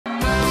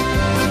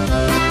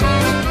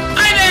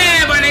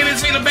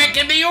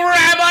you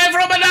rabbi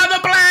from another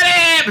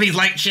planet? Please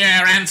like,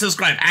 share, and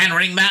subscribe, and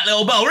ring that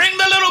little bell. Ring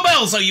the little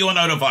bell so you are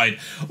notified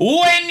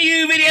when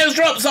new videos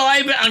drop. So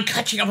I'm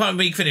catching up on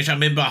Big Finish.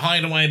 I'm in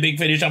behind on my Big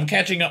Finish. I'm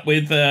catching up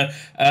with the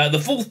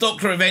Fourth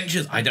Doctor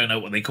Adventures. I don't know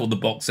what they call the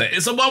box set.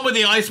 It's the one with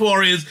the Ice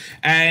Warriors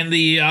and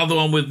the other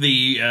one with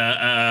the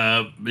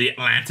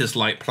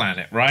Atlantis-like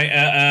planet, right?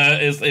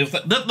 It's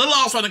the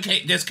last one that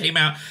just came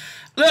out.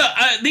 Look,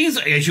 these,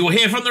 as you'll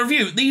hear from the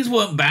review, these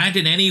weren't bad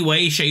in any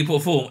way, shape,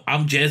 or form.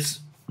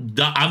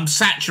 I'm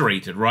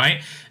saturated,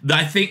 right?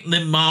 I think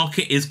the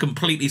market is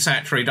completely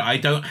saturated. I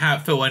don't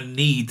feel a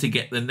need to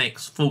get the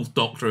next Fourth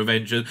Doctor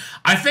Adventures.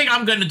 I think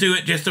I'm going to do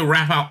it just to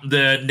wrap up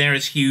the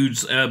Neris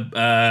Hughes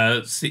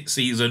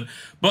season.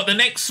 But the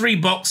next 3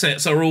 box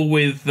sets are all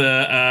with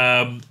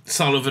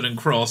Sullivan and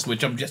Cross,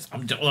 which I'm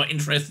not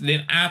interested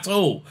in at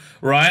all,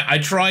 right? I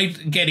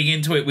tried getting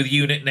into it with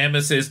Unit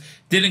Nemesis,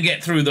 didn't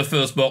get through the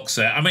first box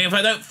set. I mean, if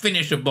I don't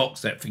finish a box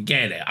set,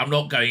 forget it. I'm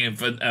not going in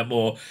for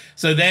more.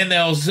 So then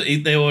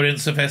they were in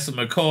Sylvester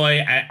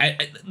McCoy.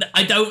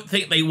 I don't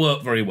think they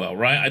work very well,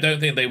 right? I don't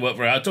think they work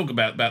very well. I'll talk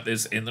about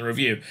this in the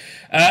review.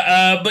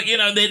 But, you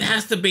know, there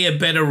has to be a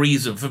better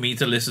reason for me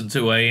to listen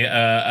to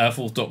a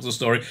Fourth Doctor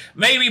story.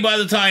 Maybe by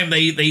the time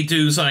they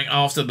do something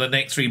after the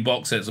next 3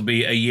 box sets, will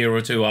be a year or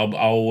two, I've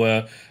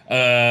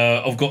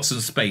got some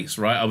space,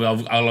 right? I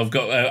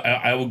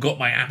will got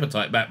my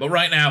appetite back. But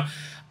right now,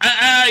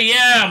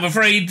 yeah, I'm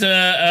afraid,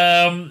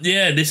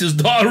 yeah, this is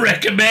not a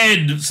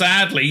recommend,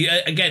 sadly.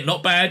 Again,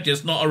 not bad,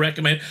 just not a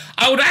recommend.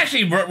 I would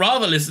actually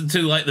rather listen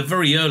to, like, the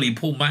very early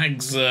Paul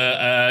Maggs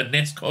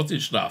Nest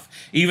Cottage stuff,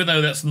 even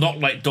though that's not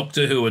like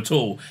Doctor Who at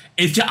all.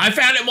 I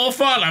found it more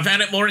fun. I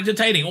found it more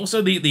entertaining.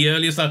 Also, the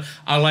earlier stuff,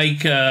 I like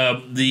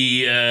the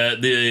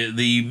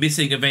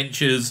Missing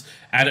Adventures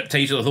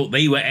adaptations. I thought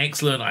they were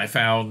excellent. I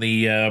found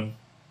the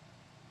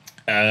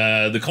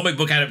comic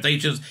book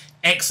adaptations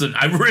excellent.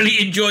 I really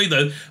enjoy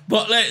those.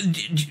 But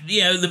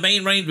you know, the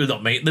main range,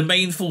 the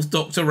main Fourth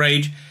Doctor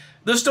range,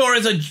 the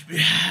stories are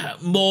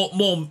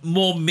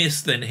more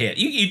missed than hit.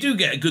 You do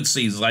get a good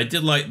season. I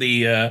did like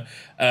the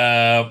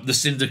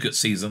Syndicate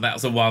season.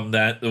 That's the one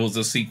that was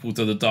a sequel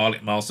to the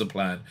Dalek Master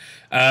Plan.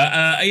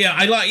 Yeah,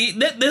 I like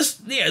this.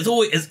 Yeah,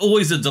 it's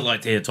always a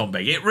delight to hear Tom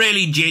Baker. It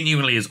really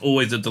genuinely is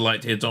always a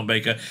delight to hear Tom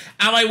Baker.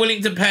 Am I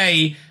willing to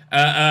pay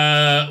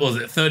was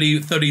it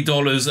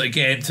 $30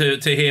 again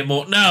to hear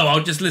more? No,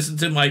 I'll just listen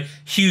to my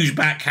huge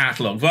back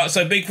catalogue. But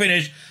so Big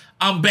Finish,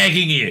 I'm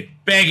begging you,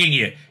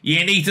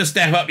 you need to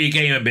step up your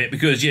game a bit,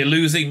 because you're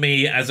losing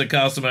me as a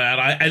customer,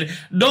 and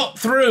not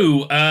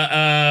through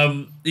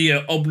you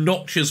know,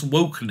 obnoxious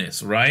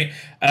wokeness, right?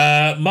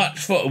 Much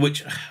for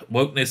which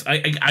wokeness,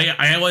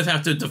 I always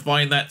have to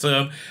define that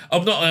term.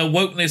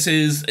 Wokeness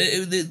is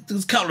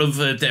there's a couple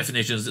of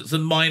definitions. It's a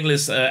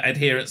mindless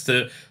adherence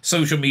to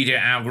social media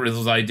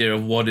algorithms' idea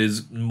of what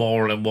is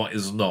moral and what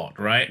is not,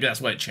 right?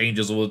 That's why it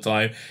changes all the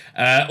time.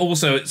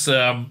 Also, it's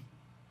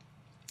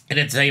in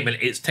entertainment,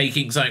 it's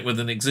taking something with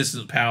an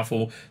existence,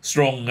 powerful,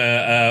 strong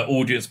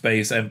audience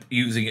base, and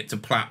using it to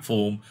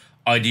platform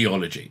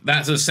ideology.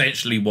 That's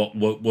essentially what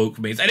woke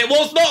means. And it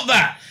was not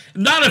that.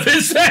 None of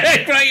it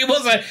said, right? It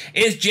wasn't.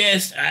 It's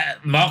just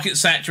market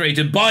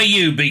saturated by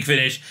you, Big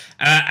Finish,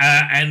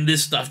 and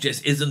this stuff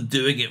just isn't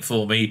doing it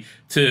for me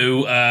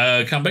to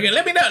come back in.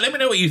 Let me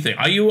know what you think.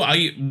 Are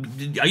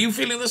you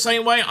feeling the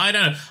same way? I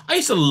don't know. I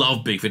used to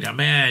love Big Finish.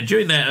 Man,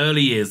 during their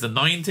early years, the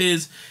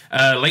 90s,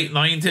 late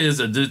 90s,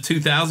 the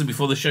 2000s,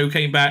 before the show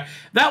came back,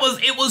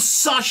 it was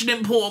such an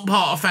important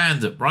part of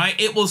fandom, right?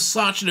 It was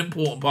such an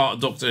important part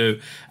of Doctor Who,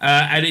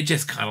 and it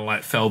just kind of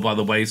like fell by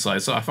the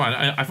wayside. So I find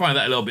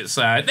that a little bit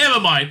sad. Never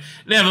mind.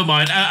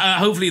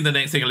 Hopefully the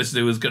next thing I listen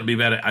to is going to be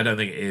better. I don't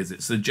think it is.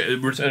 It's the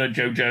Return of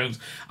Joe Jones,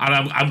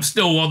 and I'm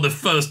still on the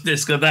first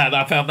disc of that.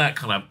 I found that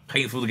kind of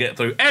painful to get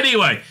through.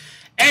 Anyway,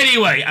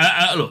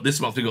 look, this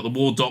month we've got the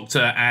War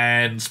Doctor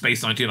and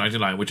Space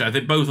 1999, which I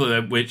think both of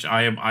them, which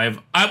I'm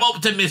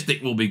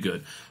optimistic will be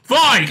good.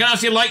 Fine, can I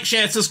ask you to like,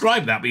 share,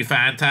 subscribe? That'd be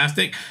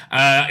fantastic.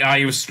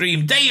 I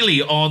stream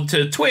daily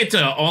onto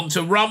Twitter,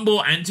 onto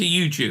Rumble, and to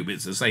YouTube.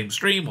 It's the same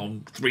stream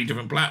on 3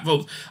 different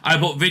platforms. I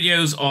put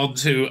videos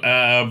onto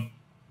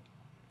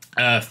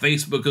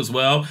Facebook as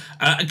well.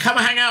 Come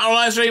and hang out on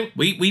live stream.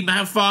 We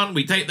have fun.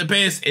 We take the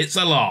piss. It's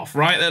a laugh,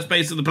 right? That's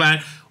basically the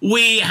plan.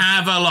 We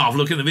have a laugh.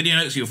 Look in the video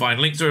notes. You'll find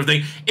links to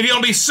everything. If you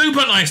want to be super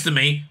nice to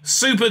me,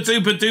 super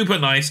duper duper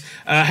nice,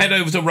 head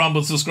over to Rumble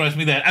and subscribe to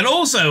me there. And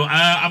also,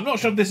 I'm not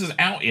sure if this is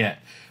out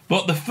yet,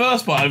 but the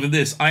first part of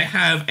this, I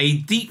have a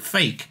deep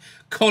fake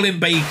Colin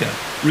Baker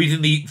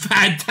reading the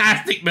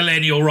fantastic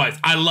Millennial Rights.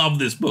 I love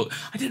this book.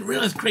 I didn't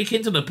realize Craig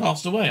Hinton had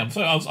passed away. I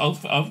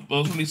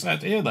was really sad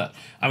to hear that.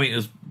 I mean, it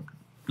was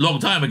long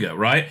time ago,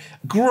 right?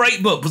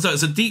 Great book. So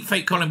it's a deep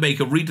fake Colin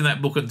Baker reading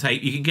that book on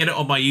tape. You can get it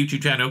on my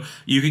YouTube channel.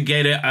 You can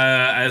get it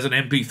as an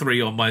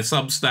MP3 on my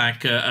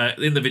Substack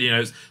in the video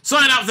notes.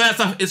 Sign up for that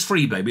stuff. It's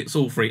free, baby. It's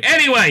all free.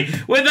 Anyway,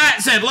 with that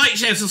said, like,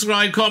 share,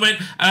 subscribe,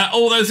 comment.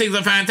 All those things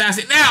are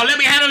fantastic. Now, let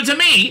me hand over to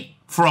me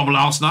from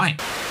last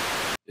night.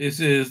 This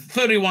is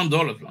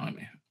 $31,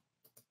 blimey.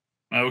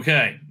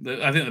 Okay.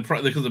 I think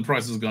because the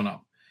price has gone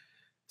up.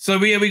 So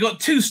we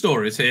got two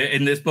stories here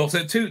in this box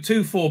set,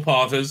 two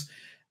four-parters.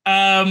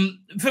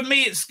 For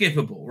me, it's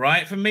skippable,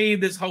 right? For me,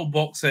 this whole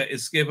box set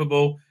is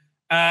skippable.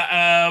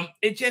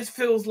 It just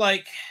feels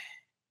like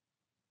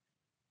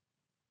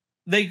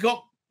they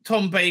got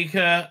Tom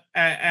Baker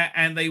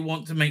and they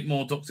want to make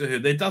more Doctor Who.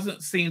 There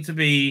doesn't seem to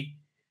be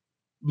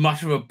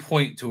much of a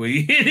point to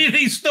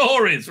these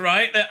stories,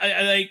 right?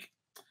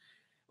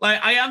 Like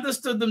I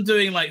understood them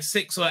doing like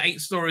 6 or 8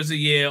 stories a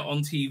year on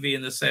TV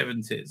in the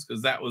 70s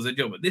because that was a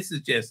job. But this is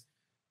just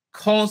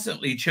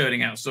constantly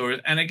churning out stories.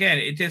 And again,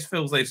 it just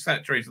feels they've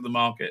saturated the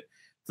market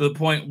to the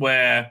point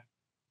where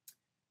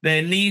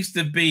there needs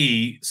to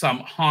be some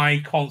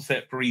high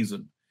concept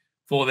reason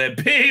for their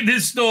big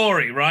this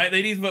story, right?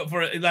 They need to work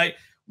for it. Like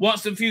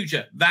What's the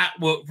Future? That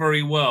worked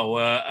very well.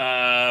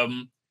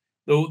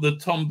 The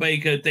Tom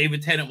Baker,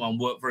 David Tennant one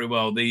worked very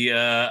well.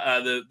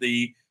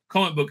 The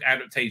comic book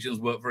adaptations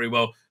work very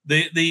well.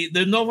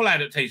 The novel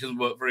adaptations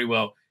work very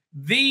well.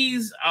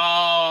 These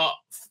are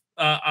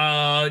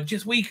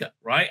just weaker,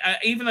 right?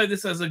 Even though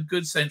this has a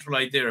good central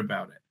idea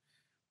about it.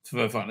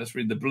 So fine, let's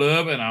read the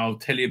blurb and I'll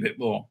tell you a bit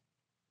more.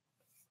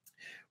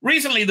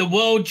 Recently, the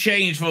world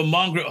changed for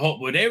Margaret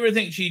Hopwood.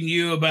 Everything she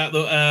knew about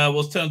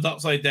was turned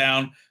upside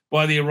down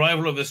by the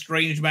arrival of a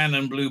strange man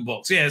in blue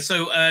box. Yeah,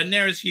 so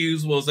Neris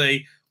Hughes was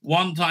a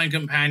one-time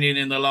companion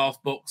in the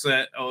last box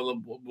set, or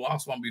the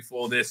last one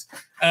before this.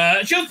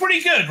 She was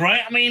pretty good,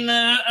 right? I mean,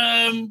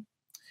 I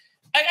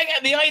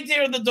get the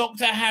idea of the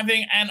Doctor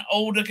having an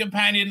older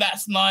companion.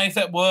 That's nice.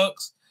 That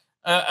works.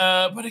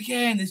 But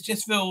again, this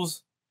just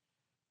feels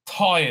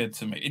tired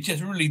to me. It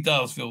just really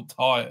does feel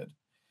tired.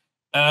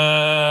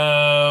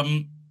 So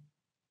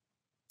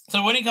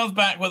when he comes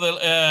back with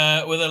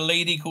a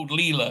lady called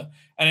Leela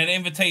and an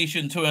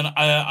invitation to an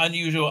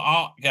unusual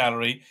art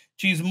gallery,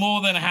 she's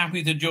more than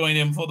happy to join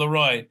him for the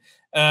ride.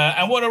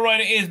 And what a ride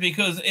it is,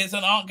 because it's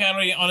an art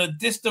gallery on a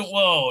distant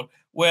world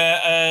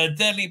where a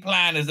deadly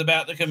plan is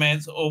about to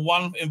commence, or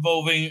one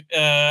involving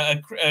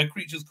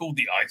creatures called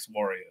the Ice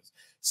Warriors.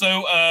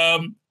 So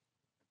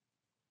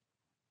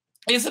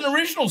it's an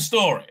original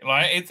story,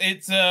 right?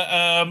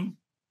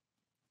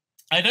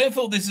 I don't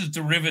feel this is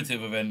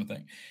derivative of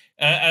anything.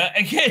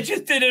 Again, it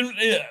just didn't.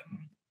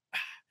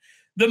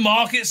 The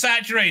market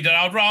saturated.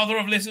 I'd rather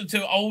have listened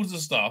to older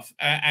stuff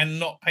and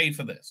not paid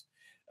for this.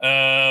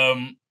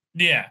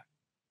 Yeah,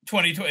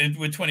 2020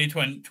 with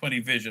 2020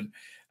 vision.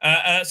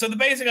 So the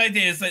basic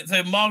idea is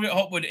that Margaret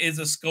Hopwood is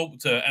a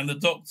sculptor, and the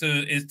Doctor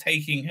is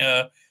taking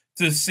her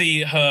to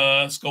see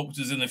her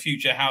sculptures in the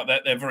future. How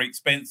that they're very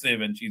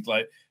expensive, and she's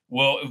like,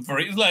 well,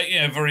 very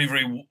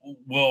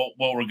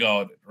well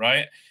regarded,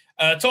 right?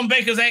 Tom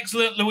Baker's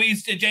excellent.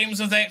 Louise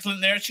Jameson's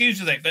excellent. Neris Hughes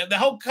is excellent. The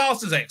whole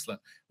cast is excellent,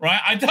 right?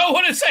 I don't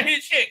want to say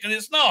it's shit because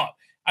it's not.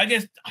 I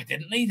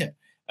didn't need it.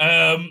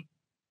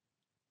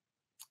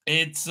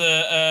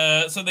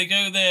 So they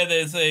go there.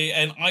 There's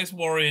an Ice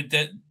Warrior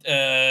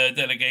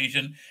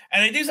delegation,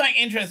 and they do something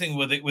interesting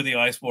with the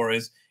Ice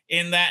Warriors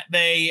in that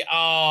they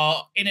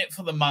are in it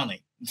for the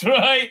money,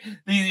 right?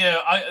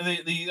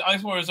 The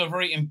Ice Warriors are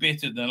very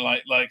embittered and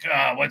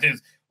what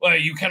is. Well,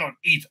 you cannot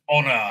eat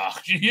honor.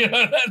 You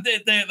know,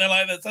 they're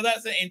like that. So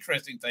that's an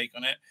interesting take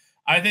on it.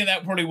 I think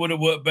that probably would have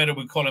worked better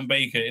with Colin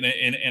Baker in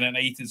an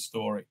 80s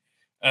story.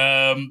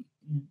 But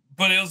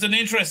it was an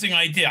interesting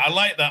idea. I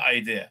like that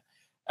idea.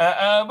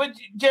 But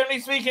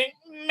generally speaking,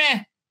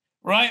 meh.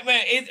 Right?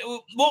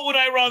 What would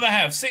I rather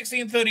have?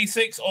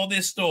 1636 or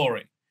this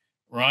story?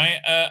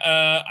 Right?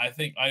 I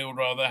think I would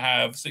rather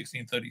have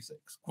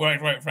 1636.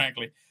 Quite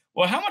frankly.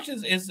 Well, how much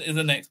is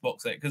the next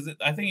box set? Because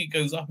I think it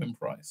goes up in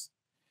price.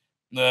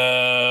 So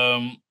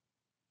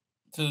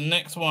the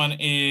next one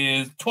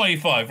is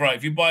 25, right?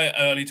 If you buy it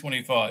early,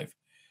 25.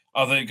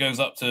 I think it goes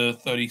up to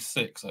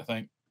 36, I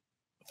think.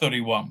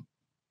 31.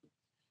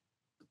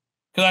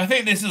 Because I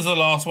think this is the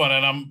last one,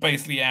 and I'm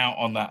basically out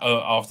on that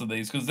after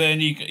these, because then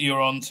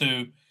you're on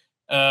to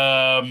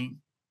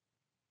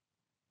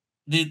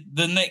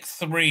the next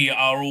 3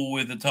 are all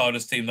with the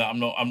TARDIS team that I'm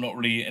not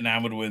really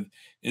enamored with.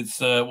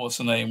 It's what's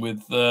the name,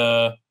 with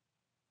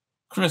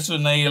Christopher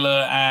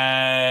Naylor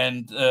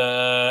and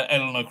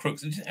Eleanor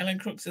Crooks. And Ellen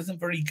Crooks isn't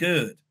very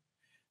good.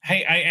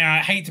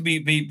 I hate to be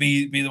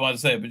the one to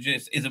say it, but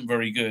just isn't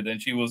very good. And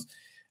she was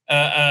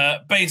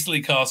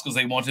basically cast because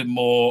they wanted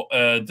more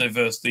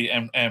diversity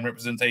and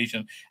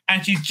representation.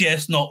 And she's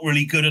just not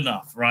really good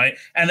enough, right?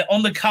 And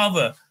on the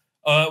cover,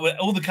 with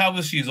all the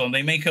covers she's on,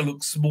 they make her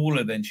look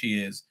smaller than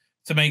she is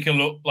to make her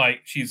look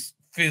like she's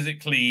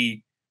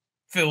physically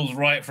feels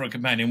right for a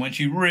companion when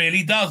she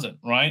really doesn't,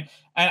 right?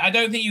 And I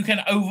don't think you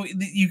can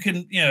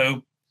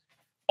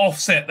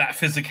offset that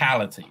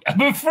physicality.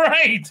 I'm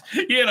afraid,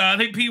 I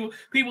think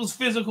people's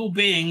physical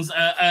beings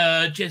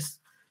just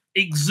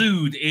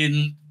exude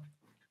in,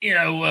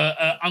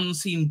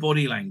 unseen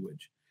body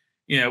language,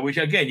 which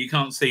again you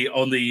can't see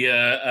on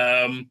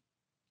the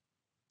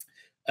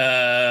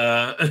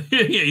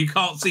you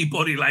can't see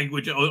body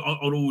language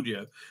on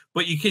audio,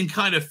 but you can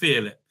kind of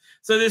feel it.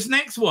 So this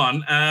next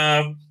one.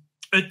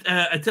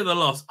 To the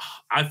Lost,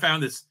 I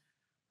found this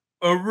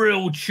a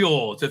real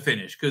chore to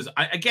finish because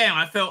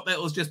I felt that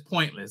it was just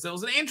pointless. It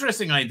was an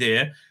interesting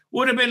idea.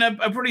 Would have been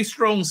a pretty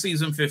strong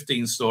season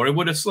 15 story.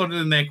 Would have slotted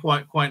in there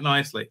quite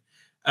nicely.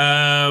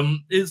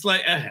 It's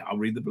like I'll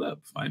read the blurb.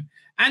 Fine.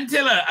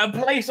 Antilla, a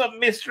place of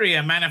mystery,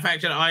 a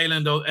manufactured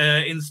island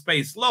in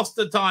space, lost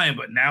to time,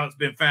 but now it's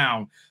been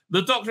found.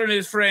 The Doctor and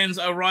his friends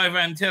arrive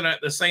at Antilla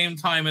at the same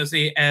time as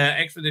the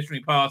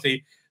expeditionary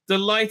party,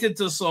 delighted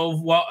to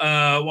solve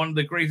one of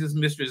the greatest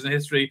mysteries in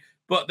history.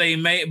 But they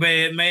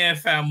may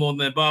have found more than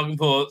they bargained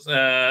for.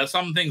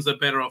 Some things are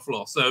better off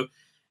lost. So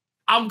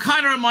I'm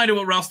kind of reminded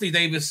what Rusty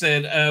Davis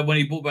said when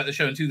he brought back the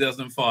show in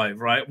 2005,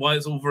 right? Why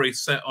it's all very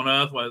set on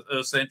Earth, why it's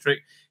Earth-centric.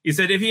 He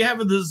said, if you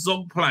have the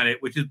Zog planet,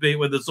 which is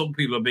where the Zog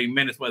people are being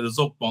menaced by the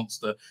Zog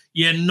monster,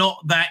 you're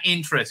not that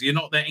interested. You're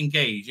not that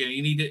engaged.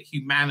 You need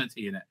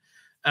humanity in it.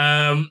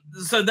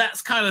 So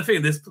that's kind of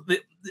the thing.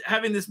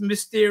 Having this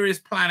mysterious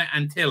planet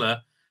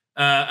Antilla,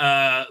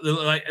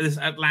 like this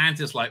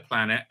Atlantis-like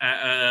planet,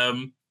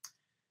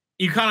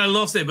 you kind of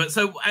lost it. But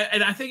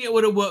and I think it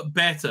would have worked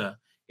better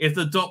if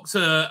the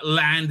Doctor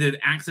landed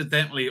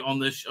accidentally on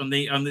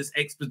this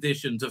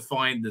expedition to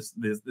find this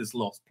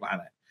lost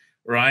planet,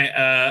 right?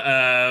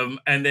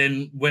 And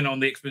then went on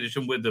the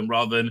expedition with them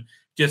rather than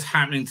just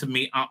happening to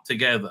meet up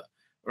together,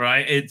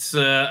 right? It's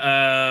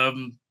that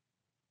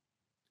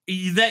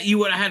you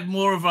would have had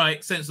more of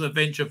a sense of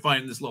adventure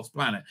finding this lost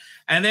planet.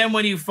 And then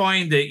when you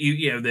find it,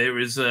 you know, there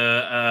is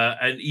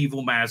an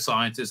evil mad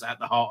scientist at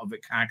the heart of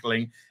it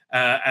cackling,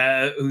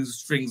 whose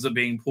strings are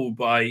being pulled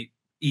by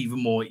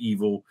even more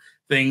evil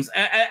things.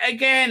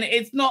 Again,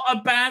 it's not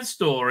a bad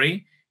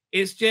story.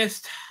 It's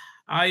just,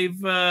 I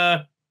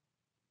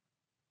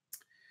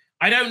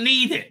don't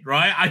need it,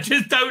 right? I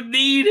just don't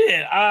need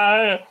it.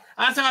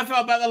 That's how I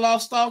felt about the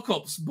last Star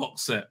Cops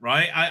box set,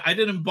 right? I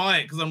didn't buy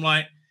it because I'm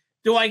like,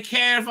 do I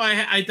care if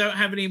I don't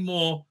have any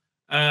more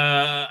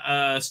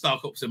Star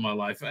Cops in my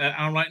life? And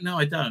I'm like, no,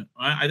 I don't.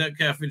 Right? I don't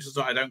care if it's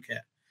I don't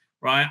care.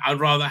 Right? I'd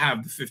rather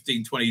have the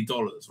 $15,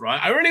 $20, right?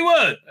 I really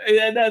would.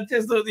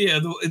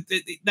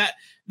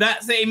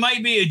 That's it. It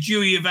might be a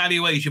Dewey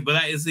evaluation, but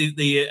that is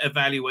the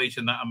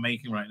evaluation that I'm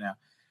making right now.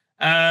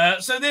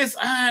 So this,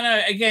 I don't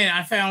know. Again,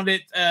 I found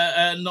it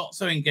not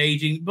so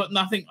engaging, but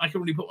nothing I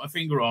can really put my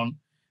finger on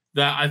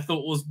that I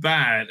thought was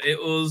bad. It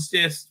was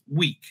just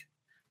weak.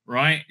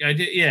 Right,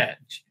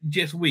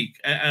 just weak.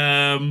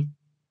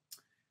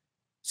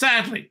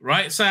 Sadly,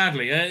 right?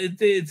 Sadly,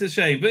 it's a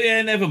shame, but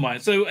yeah, never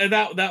mind. So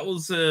that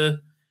was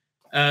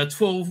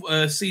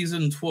 12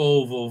 season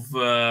 12 of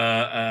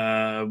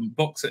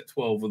box set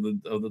 12 of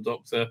the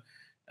Doctor.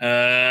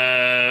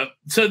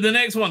 So the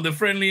next one, the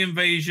Friendly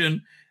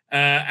Invasion,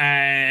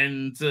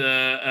 and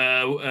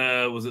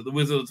was it the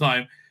Wizard of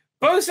Time?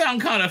 Both sound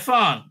kind of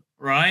fun,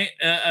 right?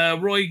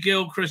 Roy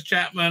Gill, Chris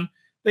Chapman.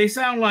 They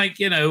sound like,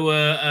 you know,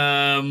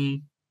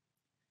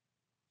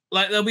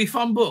 like they'll be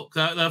fun books.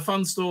 They're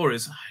fun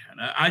stories. I don't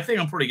know. I think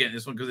I'm probably getting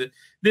this one because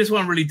this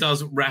one really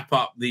does wrap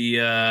up the.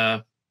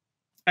 And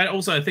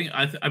also, I think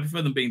I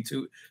prefer them being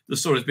the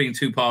stories being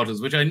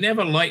two-parters, which I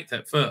never liked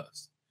at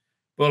first,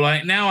 but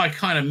like now I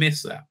kind of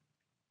miss that.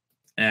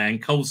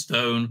 And Cold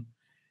Stone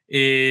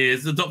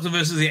is The Doctor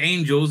versus the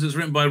Angels. It's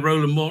written by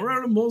Roland Moore.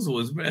 Roland Moore's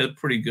always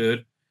pretty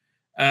good.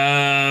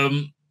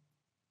 And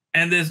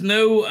there's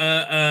no.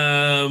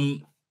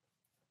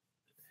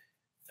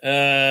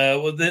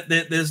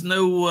 There's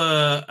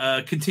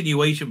no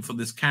continuation for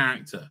this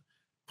character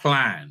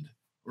planned,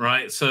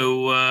 right?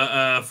 So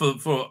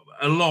for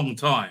a long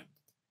time.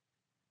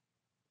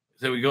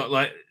 So we got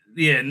like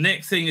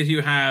next thing is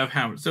you have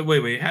how so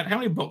wait how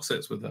many box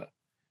sets with that?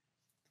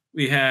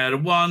 We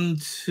had 1,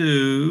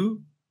 2.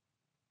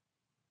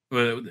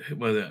 Well,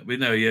 we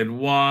know you had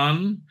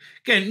 1.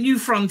 Again, New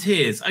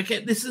Frontiers. I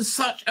get this is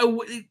such a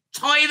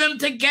tie them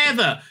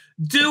together.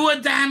 Do a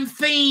damn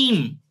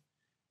theme.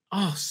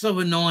 Oh, so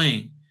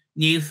annoying.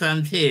 New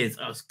Frontiers.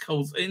 Oh, it's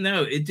cold.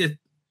 No, it just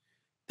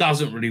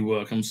doesn't really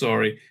work. I'm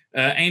sorry.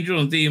 Angel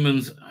and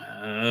Demons.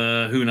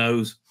 Who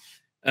knows?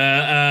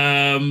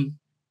 I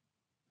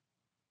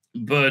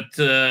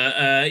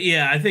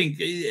think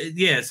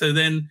So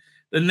then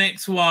the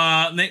next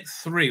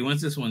 3.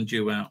 When's this one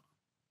due out?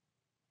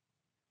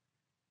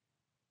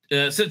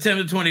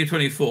 September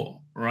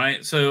 2024.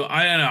 Right. So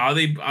I don't know.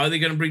 Are they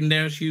going to bring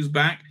their shoes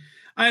back?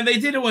 And they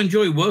did all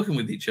enjoy working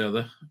with each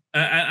other.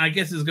 I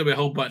guess there's going to be a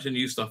whole bunch of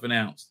new stuff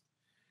announced.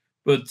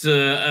 But,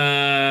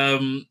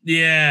 no,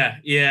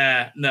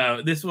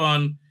 this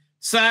one,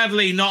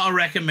 sadly, not a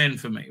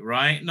recommend for me,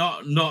 right?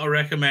 Not a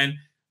recommend,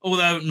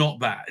 although not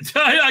bad.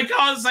 I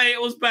can't say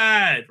it was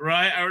bad,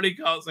 right? I really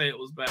can't say it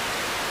was bad.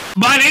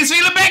 My name's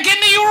Tzvi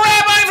Lebetkin, the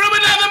rabbi from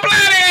another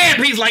planet!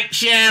 Please like,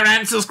 share,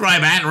 and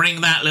subscribe, and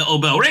ring that little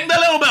bell. Ring the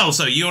little bell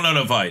so you're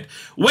notified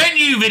when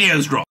new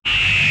videos drop.